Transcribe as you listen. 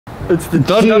It's the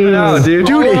Dump it out, dude.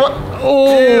 Dude.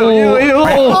 Oh. Ew.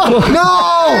 No!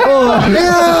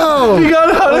 Ew! You got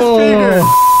it on his finger.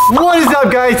 What is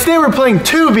up, guys? Today we're playing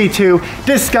 2v2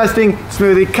 disgusting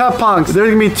smoothie cup pongs. There's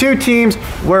gonna be two teams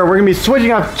where we're gonna be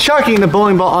switching up, chucking the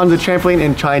bowling ball onto the trampoline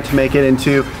and trying to make it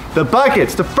into the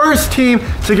buckets. The first team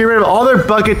to get rid of all their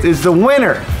buckets is the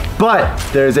winner. But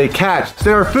there's a catch. So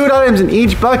there are food items in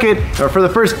each bucket, or for the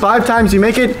first 5 times you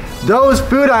make it, those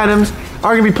food items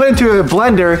are gonna be put into a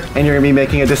blender and you're gonna be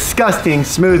making a disgusting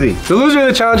smoothie. The loser of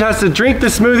the challenge has to drink the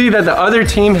smoothie that the other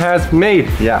team has made.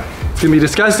 Yeah. It's gonna be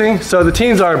disgusting. So the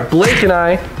teams are Blake and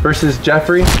I versus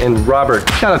Jeffrey and Robert.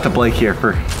 Shout out to Blake here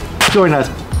for joining us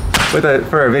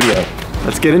for our video.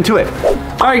 Let's get into it.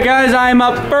 All right, guys, I'm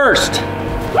up first.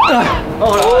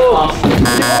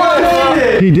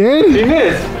 He did? He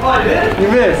missed. Oh, I did? You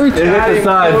missed. It hit the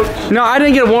side. No, I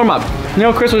didn't get a warm up. You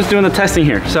know, Chris was doing the testing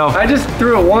here, so. I just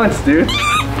threw it once, dude.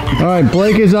 All right,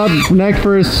 Blake is up next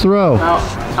for his throw. Now,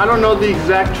 I don't know the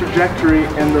exact trajectory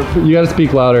and the... You gotta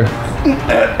speak louder.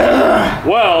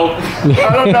 Well,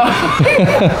 I don't know.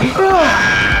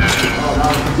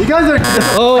 You guys are...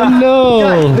 Oh no.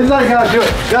 Guys, this is how you gotta do it.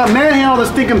 You gotta manhandle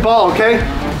the stinking ball, okay?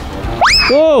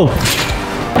 Whoa.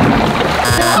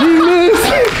 You missed.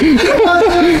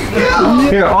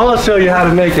 Here, I'll show you how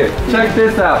to make it. Check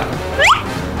this out.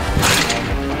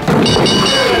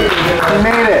 You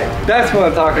made it. That's what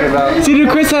I'm talking about. See, dude,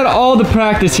 Chris had all the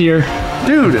practice here.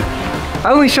 Dude,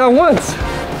 I only shot once,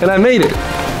 and I made it.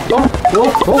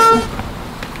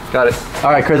 Got it.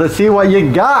 All right, Chris, let's see what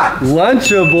you got.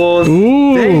 Lunchables.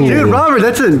 Ooh. Dang it. Dude, Robert,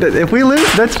 if we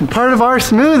lose, that's part of our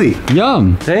smoothie.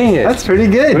 Yum. Dang it. That's pretty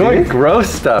good, we dude. want gross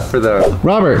stuff for them.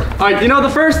 Robert. All right, you know, the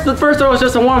first throw was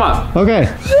just a warm up.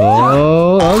 Okay.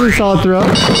 Oh, that was a solid throw.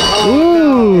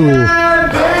 Ooh.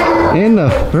 In the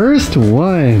first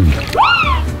one.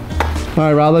 All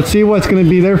right, Rob, let's see what's going to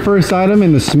be their first item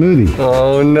in the smoothie.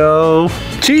 Oh no.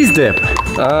 Cheese dip.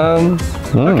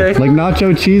 Okay. Like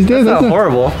nacho cheese dip? That's not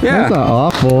horrible. Yeah. That's not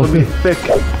awful. Thick.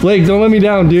 Blake, don't let me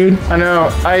down, dude. I know.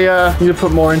 I need to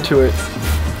put more into it.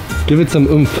 Give it some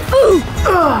oomph.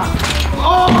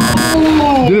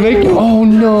 Did it make? Oh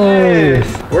no.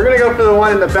 We're gonna go for the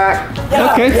one in the back.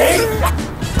 Okay.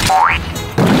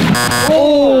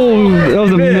 Oh, that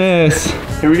was a miss.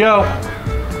 Here we go.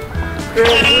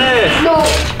 No!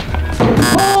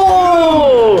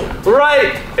 Oh!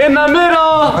 Right in the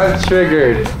middle! I'm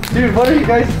triggered. Dude, what are you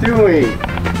guys doing?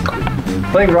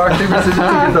 Playing rock, paper, scissors to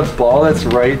get the ball that's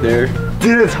right there.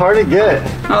 Dude, it's hard to get.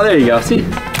 Oh, there you go. See?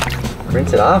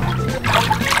 Rinse it off.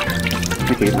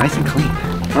 Make it nice and clean.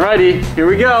 Alrighty, here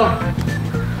we go.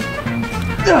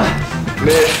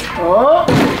 Miss. Oh!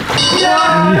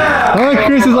 Yeah! Oh,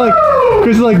 Chris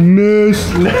is like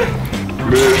miss.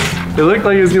 It looked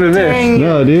like he was gonna miss.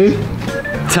 No, dude.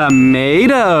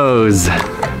 Tomatoes.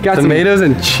 Got Tomatoes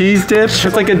and cheese dip.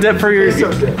 It's like a dip for your...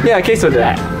 Queso dip. Yeah, queso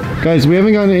dip. Guys, we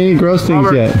haven't gotten any gross things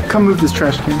Robert, yet. come move this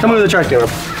trash can. Come over the trash can.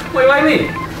 Wait, why me?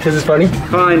 Because it's funny.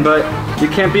 Fine, but you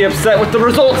can't be upset with the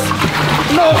results.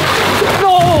 No!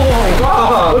 No!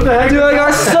 What the heck? Dude, I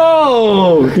got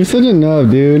soaked! You're such a nub,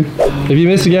 dude. If you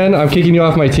miss again, I'm kicking you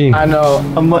off my team. I know.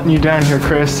 I'm letting you down here,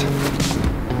 Chris.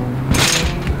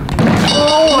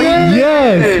 Oh,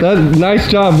 yes! That's nice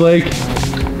job, Blake.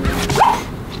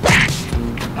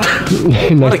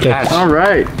 What a catch. All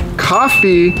right.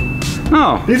 Coffee.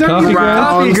 Oh. These are Coffee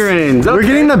Coffee grains. We're Okay.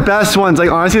 getting the best ones.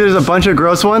 Like, honestly, there's a bunch of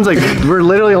gross ones. Like, we're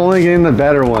literally only getting the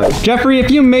better ones. Jeffrey,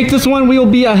 if you make this one, we will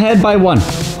be ahead by 1.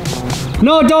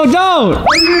 No, don't! What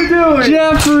are you doing?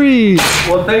 Jeffrey!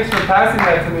 Well, thanks for passing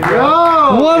that to me, bro.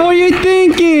 No! What were you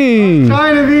thinking?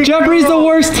 Trying to be Jeffrey's the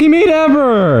worst teammate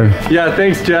ever! Yeah,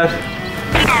 thanks, Jeff.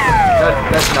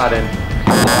 That's not in.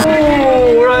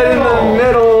 Oh, right in the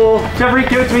middle. Jeffrey,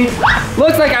 give it to me.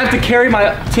 Looks like I have to carry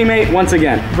my teammate once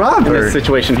again. In Robert. this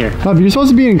situation here. Rob, you're supposed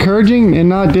to be encouraging and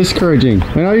not discouraging.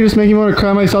 Right now you're just making me want to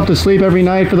cry myself to sleep every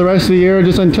night for the rest of the year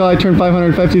just until I turn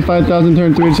 555,000,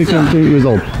 turn 360 years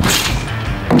old.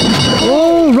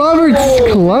 Oh, Robert's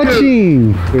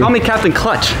clutching. Call me Captain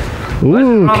Clutch.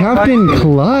 Ooh, Captain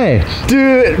Clutch.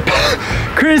 Dude,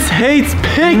 Chris hates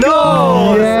pickles!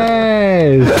 No!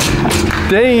 Yes.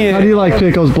 Dang it. How do you like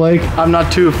pickles, Blake? I'm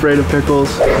not too afraid of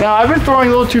pickles. Now, I've been throwing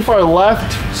a little too far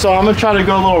left, so I'm going to try to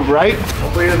go a little right.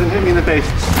 Hopefully he doesn't hit me in the face.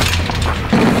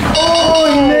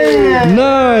 Oh, man.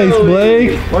 Nice,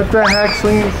 Blake. What the heck,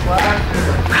 slinging slasher?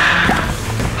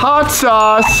 Hot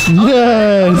sauce.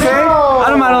 Yes. I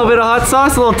don't mind a little bit of hot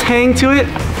sauce, a little tang to it.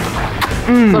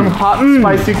 Some hot,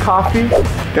 spicy coffee.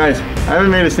 Guys, I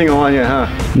haven't made a single one yet, huh?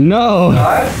 No.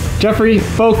 Jeffrey,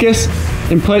 focus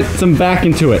and put some back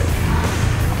into it.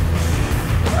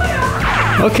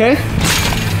 Okay.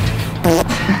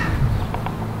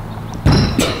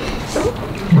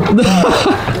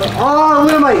 Oh,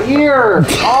 look at my ear.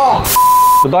 Oh.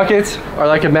 The buckets are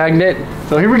like a magnet.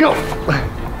 So here we go.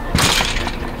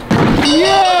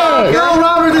 Yeah! Go,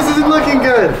 Robert, this isn't looking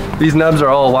good. These nubs are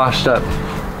all washed up.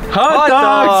 Hot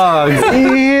dogs!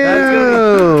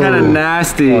 Ew. Kind of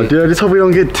nasty. Oh, dude, I just hope we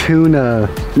don't get tuna.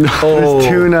 Oh. There's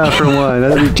tuna for one.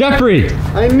 That'd be... Jeffrey,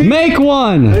 I need make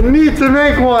one. I need to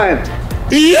make one.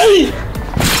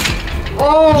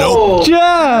 Oh! Jeff.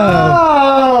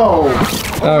 Oh!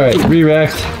 All right,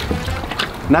 re-racked.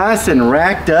 Nice and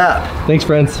racked up. Thanks,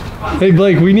 friends. Hey,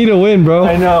 Blake, we need a win, bro.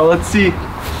 I know, let's see.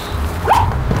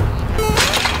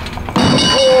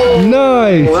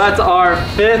 Nice. Well, that's our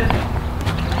 5th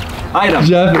item.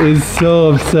 Jeff is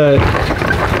so upset.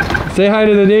 Say hi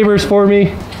to the neighbors for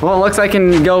me. Well, it looks like I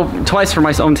can go twice for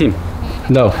my own team.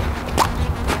 No.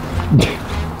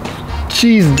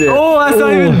 Cheese dip. Oh, that's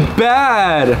not Ooh. even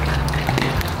bad.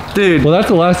 Dude, Well, that's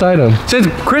the last item. since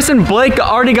Chris and Blake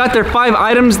already got their 5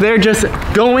 items, they're just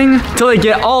going till they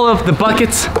get all of the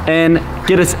buckets and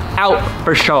get us out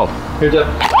for show. Here, Jeff.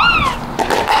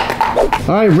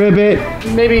 All right, Ribbit.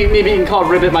 Maybe you can call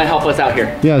Ribbit might help us out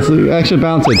here. Yeah, so extra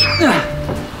bouncage.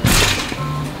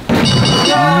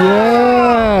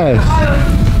 Yes.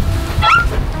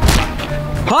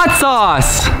 Hot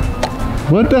sauce!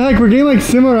 What the heck? We're getting like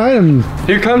similar items.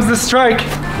 Here comes the strike.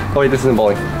 Oh wait, this isn't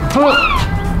bowling.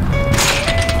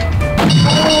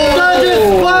 That just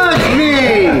splash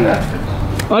me!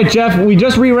 All right, Jeff, we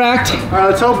just re-racked. All right,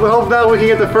 let's hope that we can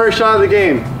get the first shot of the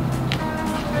game.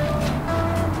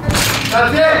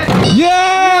 That's it!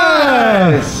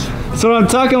 Yes! That's what I'm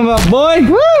talking about, boy.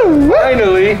 Woo!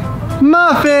 Finally.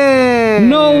 Muffin!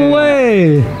 No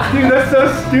way! Dude, that's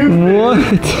so stupid. What?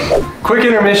 Quick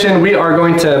intermission, we are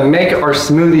going to make our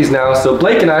smoothies now. So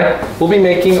Blake and I will be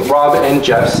making Rob and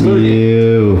Jeff's smoothie.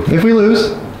 Ew. If we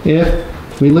lose.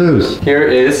 We lose. Here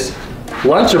is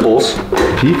Lunchables.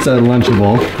 Pizza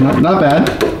Lunchable. Not bad.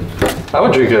 I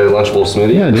would drink a Lunchable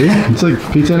smoothie. Yeah, dude. It's like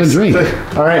pizza and a drink.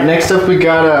 All right, next up we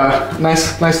got a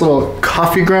nice little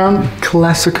coffee ground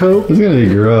Classico. It's gonna be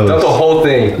Not gross. the whole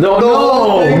thing. No,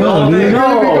 No, dude.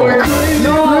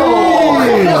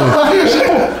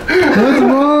 What's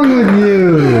wrong with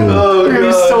you? Oh,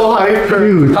 you're so hyper.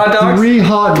 Dude, Hot dogs? 3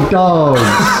 hot dogs.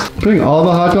 Putting all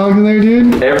the hot dogs in there,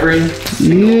 dude? Every.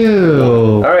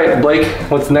 Ew. All right, Blake,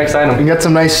 what's the next We item? got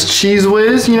some nice cheese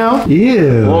whiz, you know,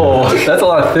 Ew. Oh, that's a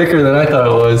lot thicker than I thought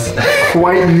it was.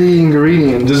 quite the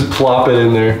ingredient. Just plop it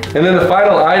in there. And then the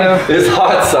final item is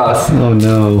hot sauce. Oh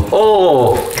no.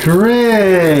 Oh,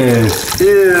 Chris.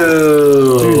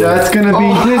 ew. Dude, that's gonna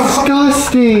be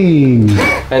disgusting.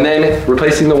 And then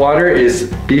replacing the water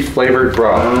is beef flavored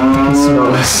broth. I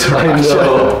smell this. I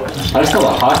know. I just call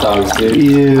it hot dogs, dude.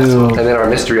 Ew. And then our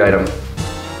mystery item.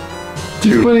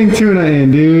 Just putting tuna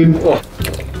in, dude.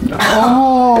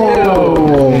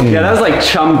 Oh. Yeah, that was like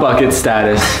chum bucket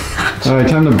status. All right,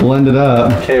 time to blend it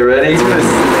up. Okay, ready?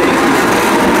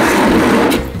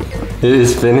 It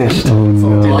is finished. Oh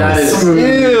no. That is,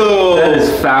 Ew. that is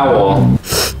foul.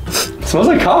 Smells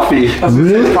like coffee.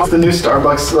 Really? Off the new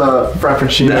Starbucks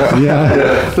Frappuccino.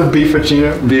 Yeah. The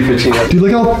beefacino. Beefacino. Dude,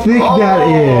 look how thick that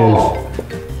is.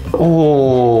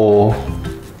 Oh.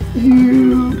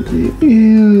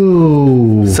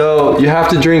 Ew. So you have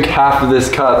to drink half of this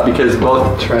cup because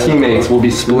both teammates will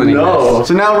be splitting this.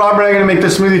 So now Rob and I are gonna make the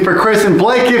smoothie for Chris and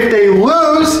Blake. If they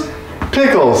lose,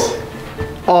 pickles.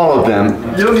 All of them.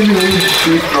 You don't even need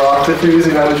beef broth if you're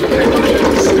using that as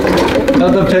pickles.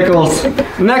 Not the pickles.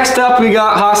 Next up, we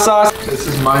got hot sauce. This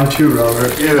is mine too,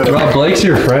 Robert. Rob, Blake's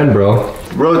your friend, bro.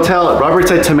 Rotel. Robert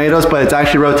said tomatoes, but it's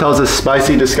actually Rotel's this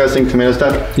spicy, disgusting tomato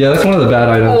stuff. Yeah, that's one of the bad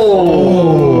items.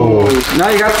 Oh. Now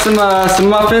you got some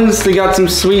muffins. You got some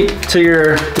sweet to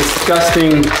your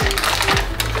disgusting.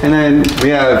 And then we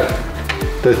have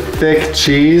the thick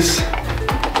cheese.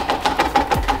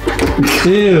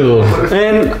 Ew.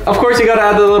 And of course, you gotta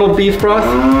add the little beef broth.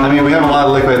 I mean, we have a lot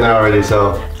of liquid in there already,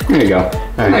 so. There you go.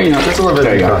 Now you know, just a little bit.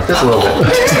 There you go. Just a little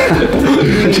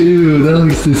bit. Dude, that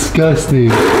looks disgusting.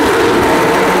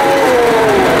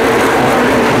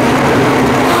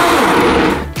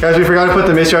 Guys, we forgot to put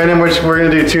the mystery item, which we're gonna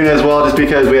do tuna as well, just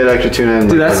because we had extra tuna in.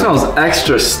 Dude, that smells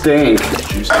extra stink.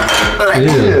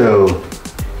 Ew.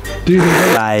 Dude,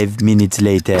 5 minutes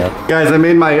later. Guys, I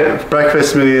made my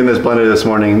breakfast smoothie in this blender this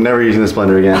morning. Never using this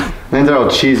blender again. And they're all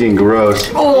cheesy and gross.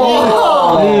 ew.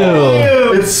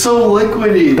 It's so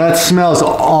liquidy. That smells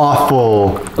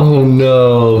awful. Oh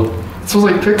no. It smells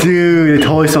like pickles. Dude, it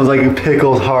totally smells like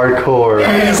pickles hardcore.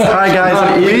 Alright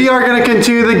guys, we are gonna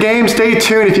continue the game. Stay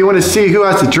tuned if you want to see who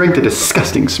has to drink the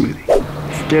disgusting smoothie.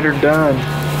 Let's get her done.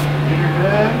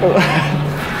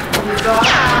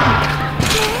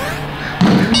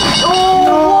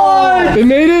 It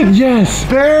made it? Yes.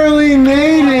 Barely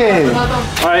made it. All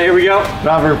right, here we go.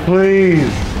 Robert,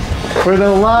 please. For the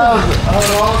love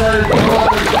of all that is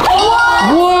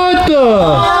What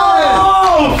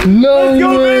the?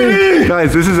 No way.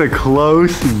 Guys, this is a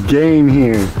close game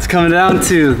here. It's coming down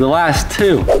to the last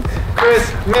two.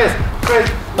 Chris, miss. Chris,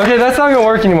 Okay, that's not gonna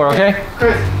work anymore, okay?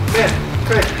 Chris, miss.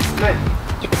 Chris, miss.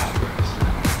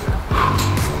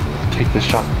 Take this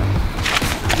shot.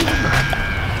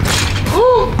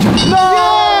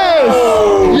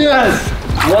 Yes!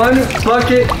 One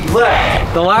bucket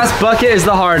left. The last bucket is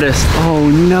the hardest. Oh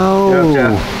no.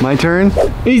 Jeff. My turn?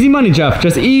 Easy money, Jeff.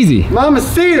 Just easy.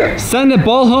 Mamacita! Send the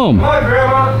ball home. Hi,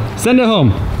 Grandma. Send it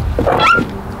home.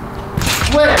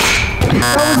 Flip!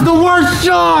 That was the worst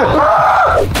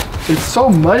shot! It's so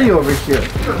muddy over here.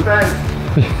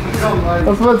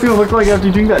 That's what it's gonna look like after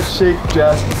you drink that shake,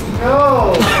 Jeff.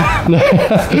 No! No.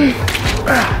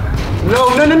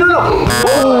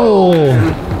 Oh!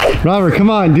 Robert, come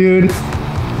on, dude.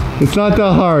 It's not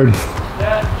that hard.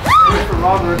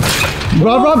 Robert.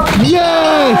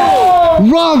 Yes!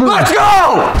 Robert! Let's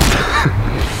go!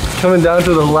 Coming down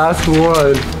to the last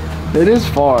one. It is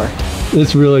far.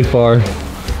 It's really far. No.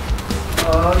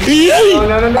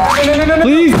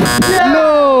 Please?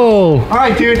 No! All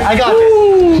right, dude, I got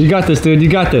this. You got this, dude. You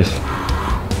got this.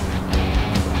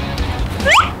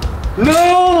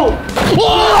 No!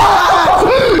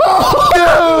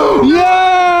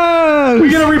 Yes! We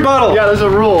get a rebuttal. Yeah, there's a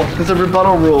rule. There's a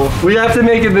rebuttal rule. We have to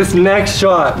make it this next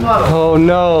shot. Oh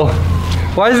no.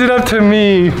 Why is it up to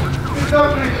me?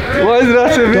 Why is it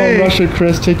up to Don't me? rush it,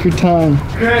 Chris. Take your time.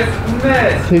 Chris,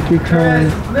 miss. Take your time.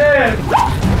 Miss.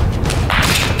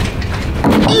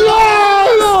 Yes!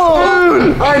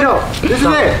 Dude! I know. This is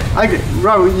it.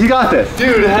 Robert, you got this.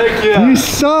 Dude, heck yeah. You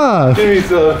suck. Give me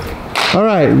some. All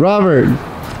right, Robert.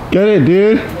 Get it,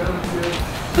 dude.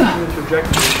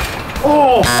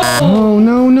 Oh,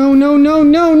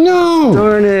 no.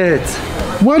 Darn it.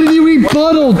 Why did you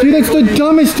rebuttal? Dude, that's the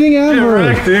dumbest thing Get ever.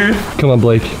 wrecked, dude. Come on,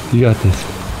 Blake. You got this.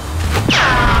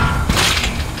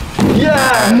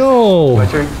 Yeah. No. My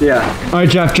turn? Yeah. All right,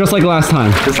 Jeff, just like last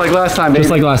time. Just like last time, baby.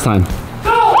 Just like last time.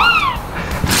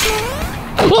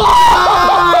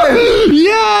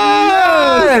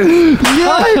 Yes!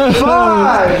 High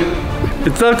five!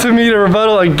 It's up to me to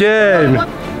rebuttal again.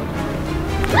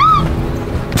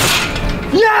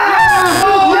 Yes!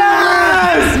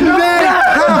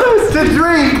 To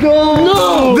drink!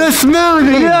 No! The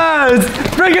smoothie!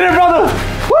 Yes! Bring it in, brother!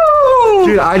 Woo!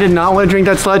 Dude, I did not want to drink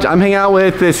that sludge. I'm hanging out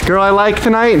with this girl I like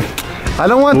tonight. I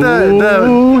don't want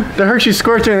the Hershey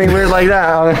Squirts or anything weird like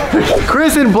that.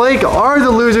 Chris and Blake are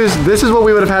the losers. This is what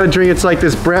we would have had to drink. It's like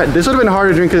this brand. This would have been hard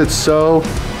to drink because it's so.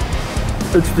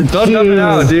 It's the dump it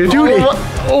out, dude. Dude, Ew. no!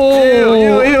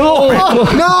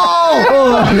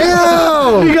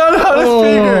 Ew! You got it on his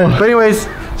finger. But anyways,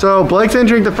 so Blake's gonna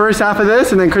drink the first half of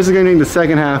this, and then Chris is gonna drink the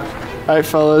second half. All right,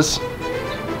 fellas.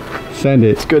 Send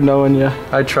it. Good knowing you.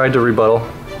 I tried to rebuttal.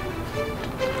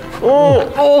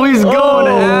 Oh, he's going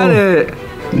at it.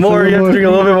 More, you have to drink a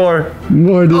little bit more.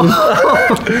 More, dude.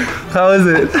 How is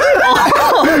it?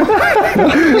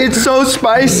 It's so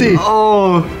spicy.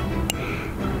 Oh.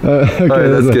 Okay, Alright,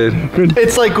 that's good.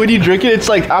 It's like when you drink it, it's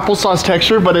like applesauce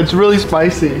texture, but it's really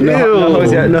spicy. No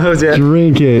hose yet, no hose yet.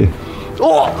 Drink it.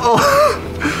 Oh.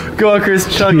 Go on, Chris,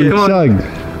 chug it. Come on. Chug.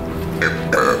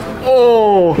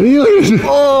 Oh.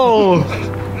 Oh!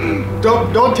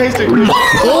 Don't taste it, Chris.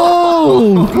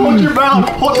 Oh! Hold your mouth.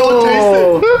 Don't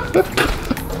taste it.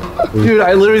 Dude,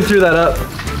 I literally threw that up.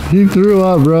 He threw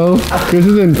up, bro. Chris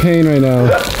is in pain right now.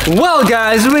 Well,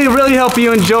 guys, we really hope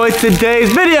you enjoyed today's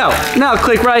video. Now,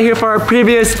 click right here for our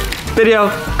previous video.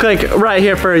 Click right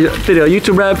here for a video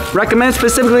YouTube recommends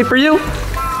specifically for you.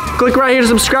 Click right here to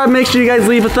subscribe. Make sure you guys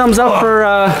leave a thumbs up for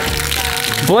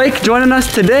Blake joining us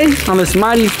today on this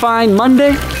mighty fine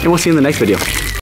Monday. And we'll see you in the next video.